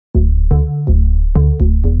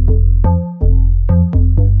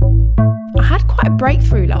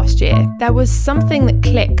breakthrough last year. There was something that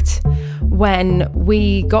clicked when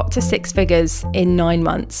we got to 6 figures in 9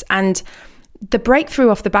 months. And the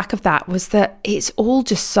breakthrough off the back of that was that it's all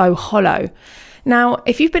just so hollow. Now,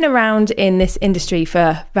 if you've been around in this industry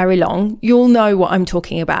for very long, you'll know what I'm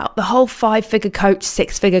talking about. The whole 5-figure coach,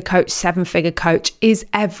 6-figure coach, 7-figure coach is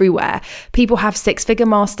everywhere. People have 6-figure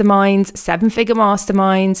masterminds, 7-figure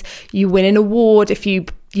masterminds. You win an award if you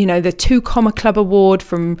know, the 2 Comma Club award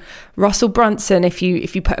from Russell Brunson, if you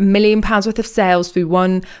put £1 million worth of sales through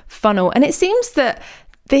one funnel. And it seems that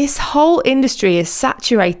this whole industry is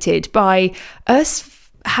saturated by us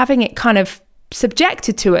having it kind of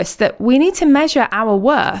subjected to us that we need to measure our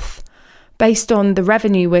worth based on the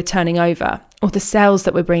revenue we're turning over or the sales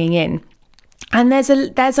that we're bringing in. And there's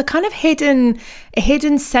a kind of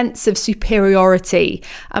hidden sense of superiority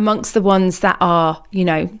amongst the ones that are, you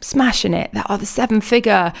know, smashing it, that are the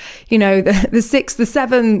 7-figure, you know, the 6, the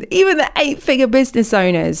 7, even the 8-figure business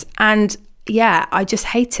owners. And yeah, I just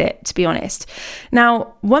hate it, to be honest.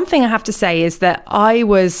 Now, one thing I have to say is that I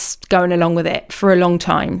was going along with it for a long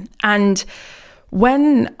time. And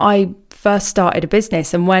when I first started a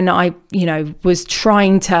business and when I, you know, was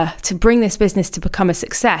trying to bring this business to become a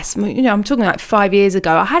success, you know, I'm talking like 5 years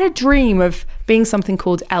ago, I had a dream of being something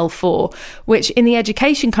called L4, which in the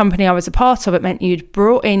education company I was a part of, it meant you'd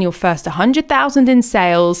brought in your first 100,000 in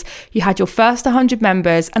sales, you had your first 100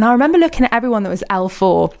 members. And I remember looking at everyone that was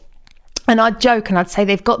L4, and I'd joke and I'd say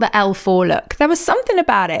they've got the L4 look. There was something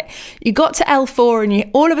about it. You got to L4 and you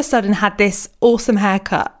all of a sudden had this awesome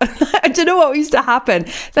haircut. I don't know what used to happen.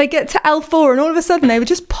 They get to L4 and all of a sudden they were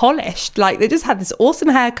just polished. Like they just had this awesome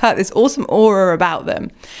haircut, this awesome aura about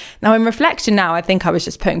them. Now in reflection now, I think I was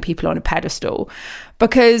just putting people on a pedestal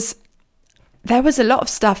because there was a lot of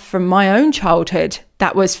stuff from my own childhood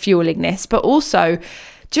that was fueling this, but also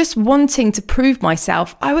just wanting to prove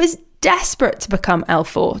myself. I was desperate to become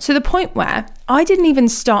L4 to the point where I didn't even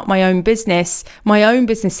start my own business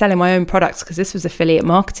selling my own products, because this was affiliate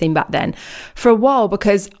marketing back then, for a while,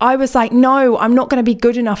 because I was like, no, I'm not going to be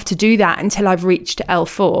good enough to do that until I've reached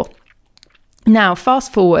L4. Now,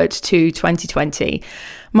 fast forward to 2020,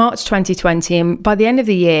 March 2020, and by the end of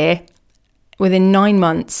the year, within 9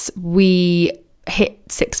 months, we hit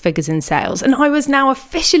 6 figures in sales. And I was now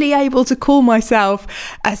officially able to call myself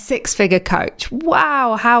a 6-figure coach.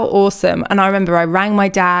 Wow, how awesome. And I remember I rang my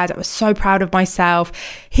dad. I was so proud of myself.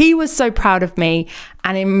 He was so proud of me.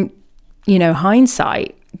 And in, you know,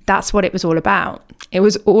 hindsight, that's what it was all about. It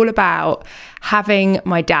was all about having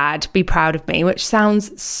my dad be proud of me, which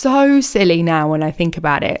sounds so silly now when I think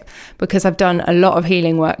about it, because I've done a lot of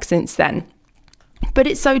healing work since then. But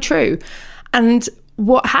it's so true. And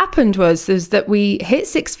what happened was that we hit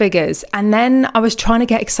 6 figures, and then I was trying to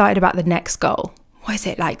get excited about the next goal. What is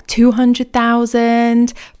it, like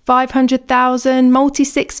 200,000, 500,000, multi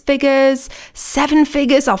 6 figures, 7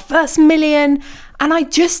 figures, our first million. And I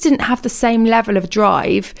just didn't have the same level of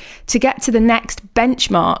drive to get to the next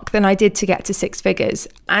benchmark than I did to get to 6 figures.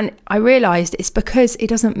 And I realized it's because it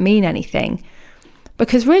doesn't mean anything.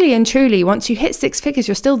 Because really and truly, once you hit 6 figures,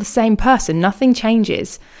 you're still the same person. Nothing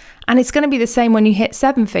changes. And it's going to be the same when you hit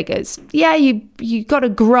 7 figures. Yeah, you got to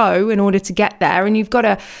grow in order to get there, and you've got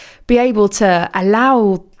to be able to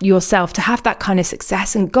allow yourself to have that kind of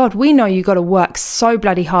success. And God, we know you got to work so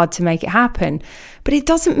bloody hard to make it happen, but it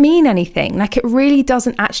doesn't mean anything. Like, it really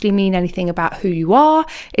doesn't actually mean anything about who you are.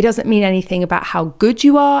 It doesn't mean anything about how good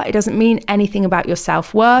you are. It doesn't mean anything about your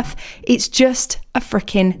self-worth. It's just a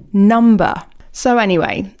freaking number. So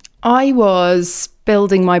anyway, I was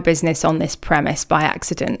building my business on this premise by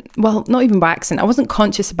accident. Well, not even by accident. I wasn't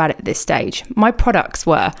conscious about it at this stage. My products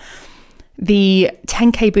were the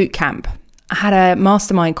 10K bootcamp. I had a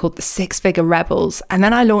mastermind called the 6-Figure Rebels. And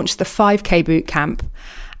then I launched the 5K bootcamp.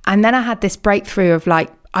 And then I had this breakthrough of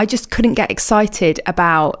like, I just couldn't get excited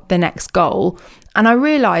about the next goal. And I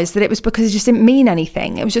realized that it was because it just didn't mean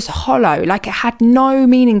anything. It was just hollow, like it had no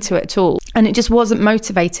meaning to it at all. And it just wasn't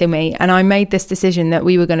motivating me. And I made this decision that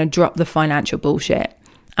we were going to drop the financial bullshit.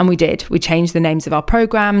 And we did. We changed the names of our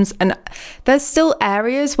programs. And there's still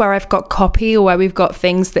areas where I've got copy or where we've got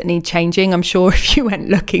things that need changing. I'm sure if you went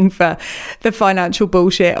looking for the financial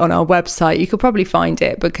bullshit on our website, you could probably find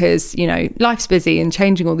it, because, you know, life's busy and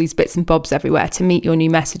changing all these bits and bobs everywhere to meet your new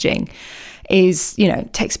messaging is, you know,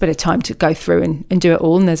 takes a bit of time to go through and do it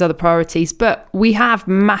all. And there's other priorities, but we have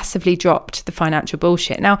massively dropped the financial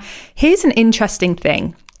bullshit. Now, here's an interesting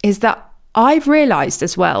thing is that I've realized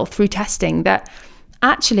as well through testing that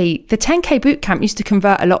actually the 10K bootcamp used to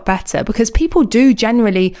convert a lot better, because people do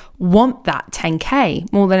generally want that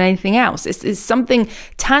 10K more than anything else. It's something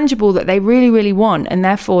tangible that they really, really want. And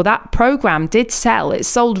therefore that program did sell. It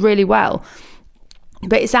sold really well.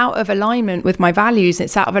 but it's out of alignment with my values.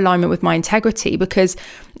 It's out of alignment with my integrity, because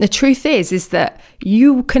the truth is that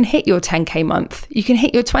you can hit your 10K month, you can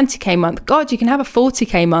hit your 20K month, God, you can have a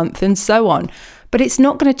 40K month and so on, but it's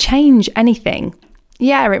not going to change anything.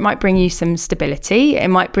 Yeah, it might bring you some stability, it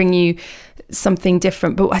might bring you something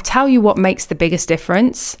different, but I tell you what makes the biggest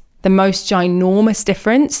difference, the most ginormous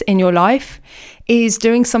difference in your life, is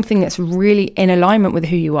doing something that's really in alignment with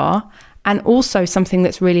who you are, and also something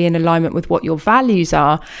that's really in alignment with what your values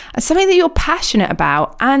are, and something that you're passionate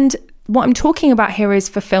about. And what I'm talking about here is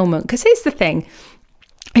fulfillment, because here's the thing.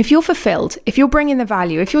 If you're fulfilled, if you're bringing the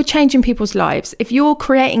value, if you're changing people's lives, if you're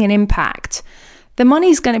creating an impact, the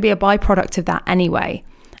money's going to be a byproduct of that anyway.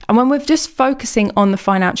 And when we're just focusing on the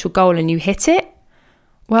financial goal and you hit it,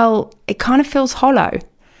 well, it kind of feels hollow.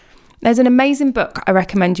 There's an amazing book I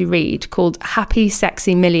recommend you read called Happy,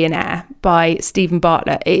 Sexy Millionaire by Stephen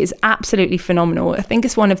Bartlett. It is absolutely phenomenal. I think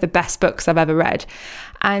it's one of the best books I've ever read.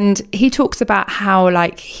 And he talks about how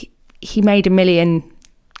like he made £1 million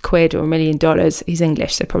or $1 million. He's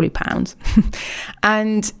English, so probably pounds.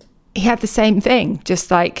 And he had the same thing, just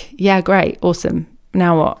like, yeah, great, awesome.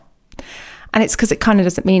 Now what? And it's because it kind of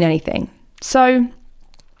doesn't mean anything. So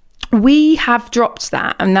we have dropped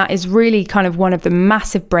that, and that is really kind of one of the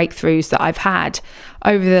massive breakthroughs that I've had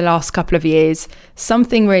over the last couple of years,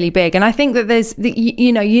 something really big. And I think that there's,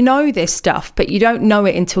 you know this stuff, but you don't know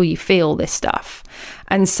it until you feel this stuff.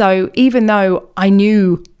 And so even though I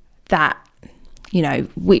knew that,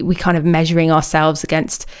 we kind of measuring ourselves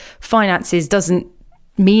against finances doesn't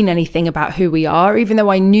mean anything about who we are, even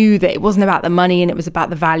though I knew that it wasn't about the money and it was about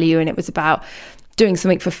the value and it was about doing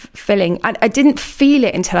something fulfilling. I didn't feel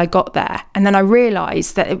it until I got there. And then I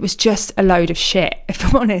realized that it was just a load of shit, if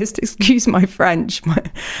I'm honest, excuse my French.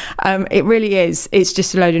 It really is. It's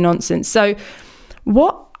just a load of nonsense. So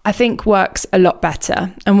what I think works a lot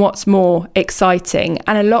better and what's more exciting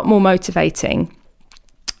and a lot more motivating,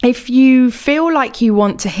 if you feel like you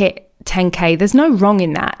want to hit 10K, there's no wrong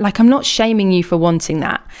in that. Like, I'm not shaming you for wanting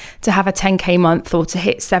that, to have a 10K month or to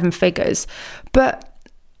hit 7 figures, but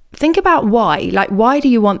think about why. Like, why do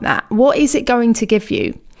you want that? What is it going to give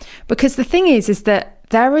you? Because the thing is that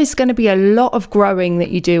there is going to be a lot of growing that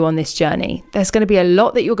you do on this journey. There's going to be a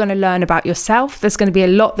lot that you're going to learn about yourself. There's going to be a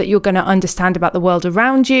lot that you're going to understand about the world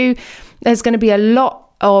around you. There's going to be a lot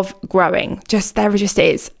of growing. There just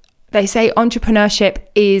is. They say entrepreneurship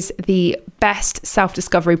is the best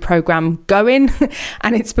self-discovery program going,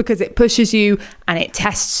 and it's because it pushes you and it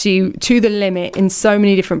tests you to the limit in so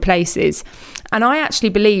many different places. And I actually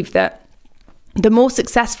believe that the more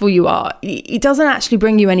successful you are, it doesn't actually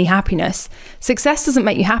bring you any happiness. Success doesn't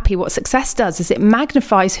make you happy. What success does is it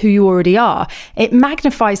magnifies who you already are. It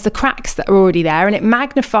magnifies the cracks that are already there, and it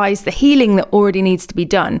magnifies the healing that already needs to be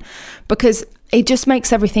done, because it just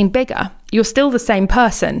makes everything bigger. You're still the same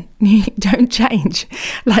person. You don't change.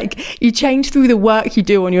 Like, you change through the work you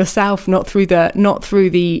do on yourself, not through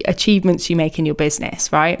the achievements you make in your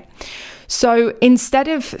business, right? So instead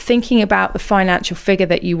of thinking about the financial figure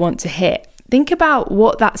that you want to hit, think about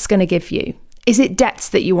what that's going to give you. Is it debts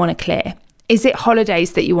that you want to clear? Is it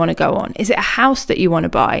holidays that you want to go on? Is it a house that you want to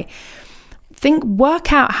buy?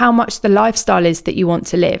 Work out how much the lifestyle is that you want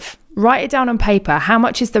to live. Write it down on paper. How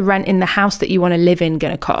much is the rent in the house that you want to live in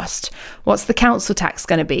going to cost? What's the council tax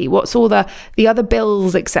going to be? What's all the other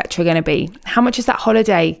bills, etc. going to be? How much is that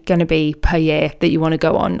holiday going to be per year that you want to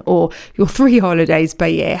go on, or your 3 holidays per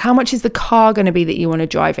year? How much is the car going to be that you want to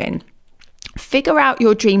drive in? Figure out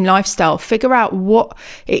your dream lifestyle. Figure out what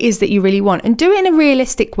it is that you really want, and do it in a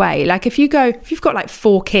realistic way. Like, if you've got like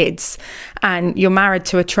 4 kids and you're married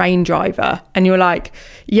to a train driver and you're like,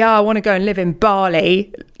 yeah, I want to go and live in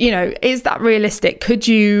Bali, is that realistic? Could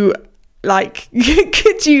you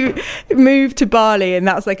move to Bali and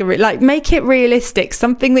that's make it realistic,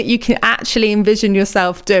 something that you can actually envision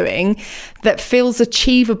yourself doing that feels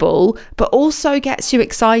achievable but also gets you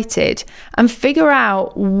excited, and figure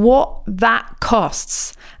out what that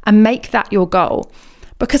costs and make that your goal.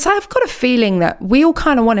 Because I've got a feeling that we all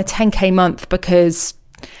kind of want a 10K month because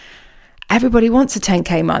everybody wants a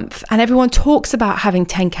 10K month and everyone talks about having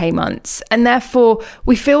 10K months. And therefore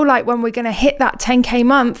we feel like when we're going to hit that 10K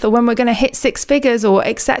month, or when we're going to hit 6 figures, or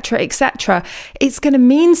etc., it's going to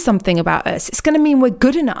mean something about us. It's going to mean we're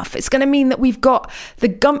good enough. It's going to mean that we've got the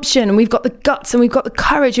gumption and we've got the guts and we've got the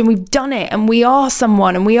courage and we've done it and we are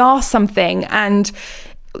someone and we are something. And,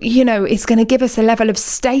 it's going to give us a level of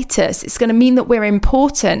status. It's going to mean that we're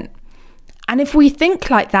important. And if we think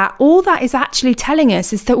like that, all that is actually telling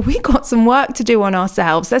us is that we've got some work to do on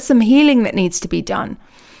ourselves. There's some healing that needs to be done.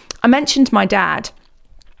 I mentioned my dad.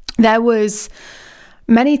 There was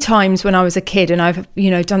many times when I was a kid, and I've,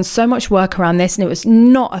 done so much work around this, and it was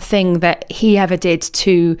not a thing that he ever did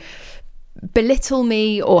to belittle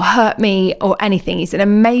me or hurt me or anything. He's an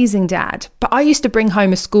amazing dad. But I used to bring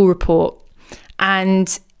home a school report,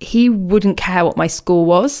 and he wouldn't care what my score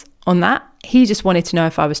was on that. He just wanted to know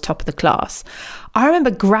if I was top of the class. I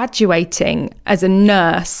remember graduating as a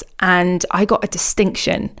nurse, and I got a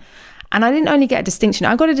distinction. And I didn't only get a distinction,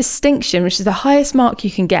 I got a distinction, which is the highest mark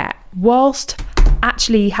you can get, whilst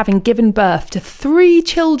actually having given birth to 3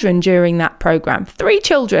 children during that program. 3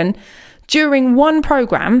 children during one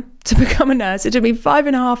program to become a nurse. It took me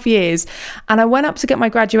 5.5 years. And I went up to get my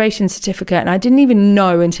graduation certificate, and I didn't even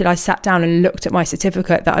know until I sat down and looked at my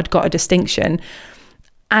certificate that I'd got a distinction.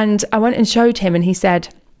 And I went and showed him, and he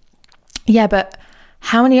said, yeah, but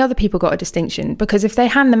how many other people got a distinction? Because if they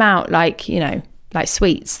hand them out like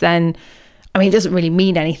sweets, then, it doesn't really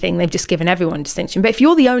mean anything. They've just given everyone a distinction. But if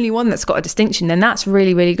you're the only one that's got a distinction, then that's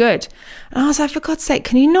really, really good. And I was like, for God's sake,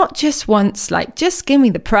 can you not just once, just give me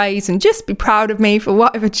the praise and just be proud of me for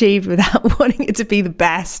what I've achieved without wanting it to be the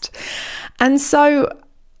best? And so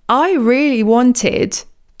I really wanted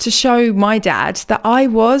to show my dad that I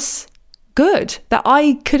was good, that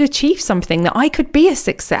I could achieve something, that I could be a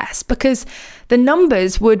success, because the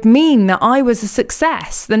numbers would mean that I was a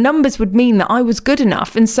success. The numbers would mean that I was good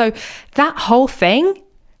enough. And so that whole thing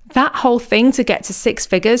to get to 6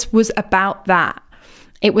 figures was about that.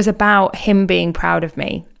 It was about him being proud of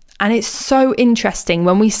me. And it's so interesting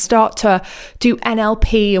when we start to do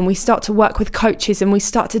NLP, and we start to work with coaches, and we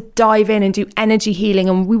start to dive in and do energy healing,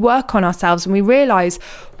 and we work on ourselves, and we realize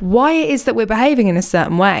why it is that we're behaving in a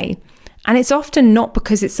certain way. And it's often not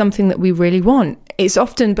because it's something that we really want. It's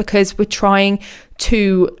often because we're trying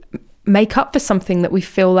to make up for something that we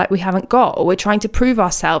feel like we haven't got, or we're trying to prove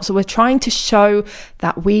ourselves, or we're trying to show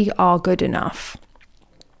that we are good enough.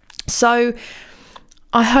 So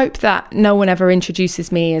I hope that no one ever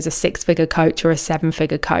introduces me as a 6-figure coach or a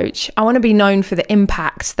 7-figure coach. I want to be known for the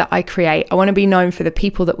impact that I create. I want to be known for the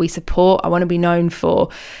people that we support. I want to be known for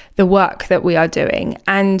the work that we are doing.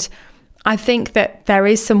 And I think that there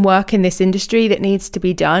is some work in this industry that needs to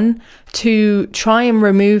be done to try and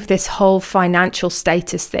remove this whole financial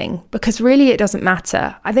status thing, because really it doesn't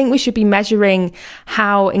matter. I think we should be measuring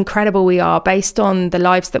how incredible we are based on the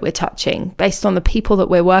lives that we're touching, based on the people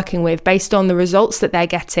that we're working with, based on the results that they're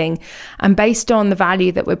getting, and based on the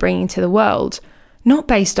value that we're bringing to the world, not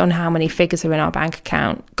based on how many figures are in our bank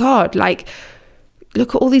account. God,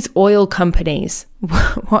 look at all these oil companies.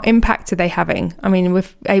 What impact are they having? We're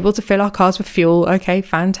able to fill our cars with fuel. Okay,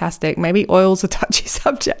 fantastic. Maybe oil's a touchy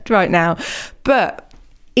subject right now, but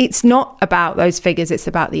it's not about those figures. It's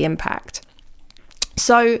about the impact.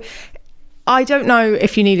 So I don't know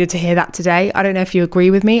if you needed to hear that today. I don't know if you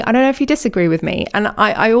agree with me. I don't know if you disagree with me. And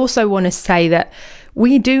I also want to say that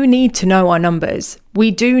we do need to know our numbers.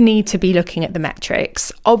 We do need to be looking at the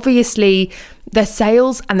metrics. Obviously, the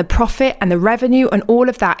sales and the profit and the revenue and all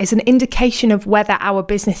of that is an indication of whether our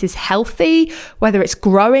business is healthy, whether it's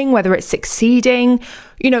growing, whether it's succeeding.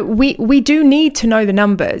 We do need to know the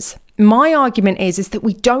numbers. My argument is that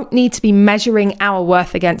we don't need to be measuring our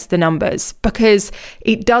worth against the numbers, because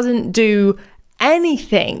it doesn't do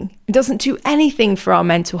anything. It doesn't do anything for our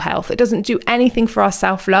mental health. It doesn't do anything for our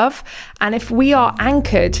self-love. And if we are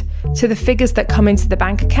anchored to the figures that come into the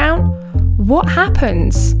bank account, what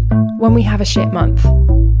happens when we have a shit month?